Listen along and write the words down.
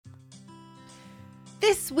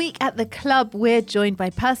This week at the club, we're joined by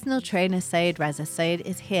personal trainer Sayed Reza. Sayed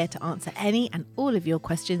is here to answer any and all of your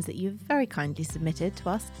questions that you've very kindly submitted to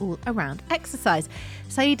us all around exercise.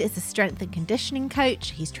 Sayed is a strength and conditioning coach.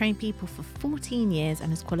 He's trained people for 14 years and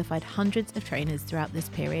has qualified hundreds of trainers throughout this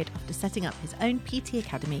period after setting up his own PT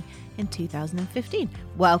Academy in 2015.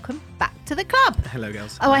 Welcome back to the club. Hello,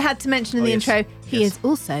 girls. I had to mention in the intro, he Yes. is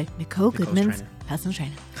also Nicole Goodman's personal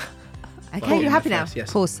trainer. Okay, you're happy now? Yes.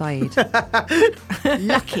 Poor Saeed.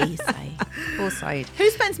 Lucky Sayed. Poor Saeed. Who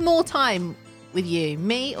spends more time with you,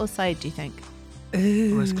 me or Sayed, do you think?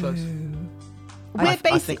 Always close. I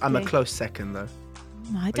think I'm a close second, though.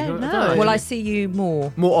 I don't don't know. know. Well, I see you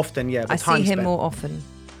more. More often, yeah. But I time see him spent. more often.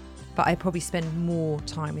 But I probably spend more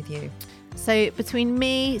time with you. So between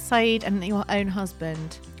me, Sayed, and your own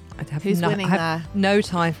husband, I'd have Who's winning I have no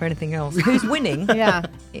time for anything else. Who's winning? yeah.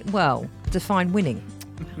 Well, define winning.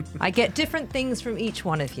 I get different things from each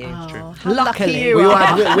one of you. Oh, true. how lucky Luckily. you We are.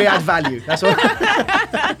 add value. That's what.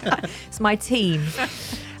 It's my team.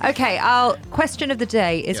 Okay, our question of the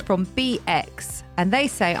day is Yep. from BX. And they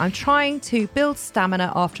say, I'm trying to build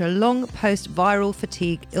stamina after a long post-viral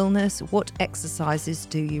fatigue illness. What exercises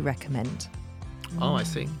do you recommend? Oh, I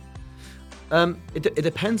see. It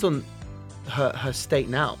depends on her state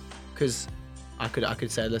now, because I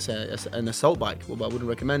could say, let's say an assault bike. Well, but I wouldn't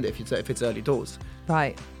recommend it if it's early doors.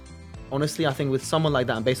 Right. Honestly, I think with someone like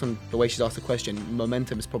that, and based on the way she's asked the question,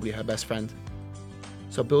 momentum is probably her best friend.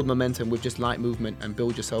 So build momentum with just light movement and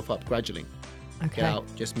build yourself up gradually. Okay. Get out,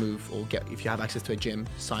 just move, or if you have access to a gym,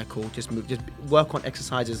 cycle, just move, just work on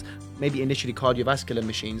exercises, maybe initially cardiovascular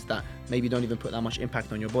machines that maybe don't even put that much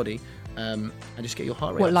impact on your body, and just get your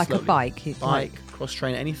heart rate What, up like slowly. a bike? Bike, cross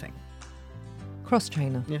train, anything. Cross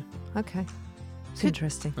trainer? Yeah. Okay. It's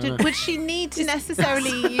interesting. Would she need to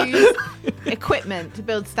necessarily use equipment to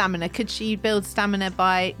build stamina? Could she build stamina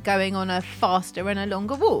by going on a faster and a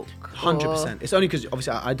longer walk? 100%. It's only because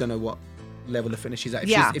obviously I don't know what level of fitness she's at.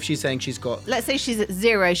 Yeah. If she's saying she's got, Let's say she's at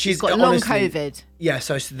zero, she's She's got long honestly- COVID. yeah.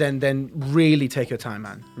 So then really take your time,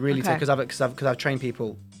 man. Really Okay. take, because I've trained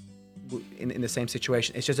people in the same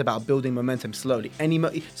situation. It's just about building momentum slowly.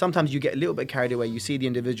 Sometimes you get a little bit carried away. You see the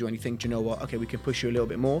individual and you think, do you know what? Okay, we can push you a little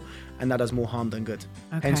bit more, and that does more harm than good.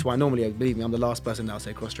 Okay. Hence why normally, believe me, I'm the last person that I'll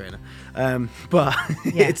say cross trainer. But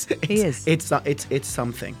Yeah, he it's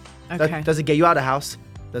something. Okay. Does it get you out of the house?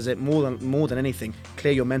 Does it more than anything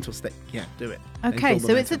clear your mental state? Yeah, do it. And Okay, build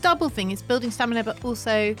so it's a momentum. double thing. It's building stamina, but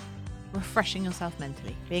also refreshing yourself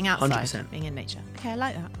mentally, being outside, 100%. being in nature. Okay, I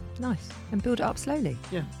like that. Nice. And build it up slowly.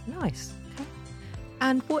 Yeah. Nice. Okay.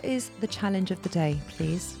 And what is the challenge of the day,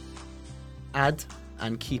 please? Add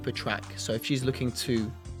and keep a track. So if she's looking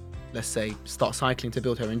to, let's say, start cycling to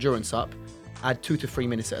build her endurance up, add 2 to 3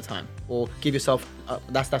 minutes at a time, or give yourself.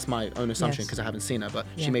 That's my own assumption Yes. because I haven't seen her, but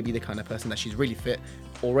Yeah. she may be the kind of person that she's really fit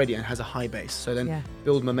already and has a high base. So then Yeah.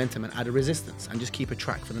 build momentum and add a resistance and just keep a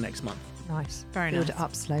track for the next month. Nice. Very build nice. it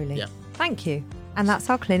up slowly. Yeah. Thank you. And that's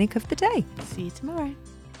our clinic of the day. See you tomorrow.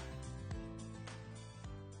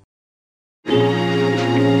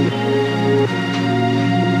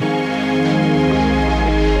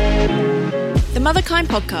 The Motherkind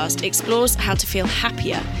podcast explores how to feel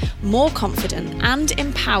happier, more confident and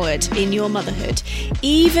empowered in your motherhood,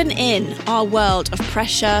 even in our world of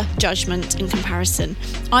pressure, judgment and comparison.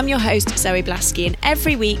 I'm your host, Zoe Blaski, and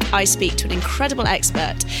every week I speak to an incredible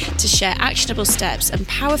expert to share actionable steps and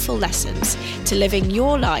powerful lessons to living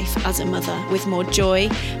your life as a mother with more joy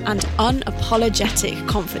and unapologetic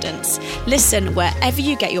confidence. Listen wherever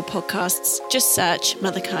you get your podcasts, just search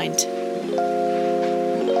Motherkind.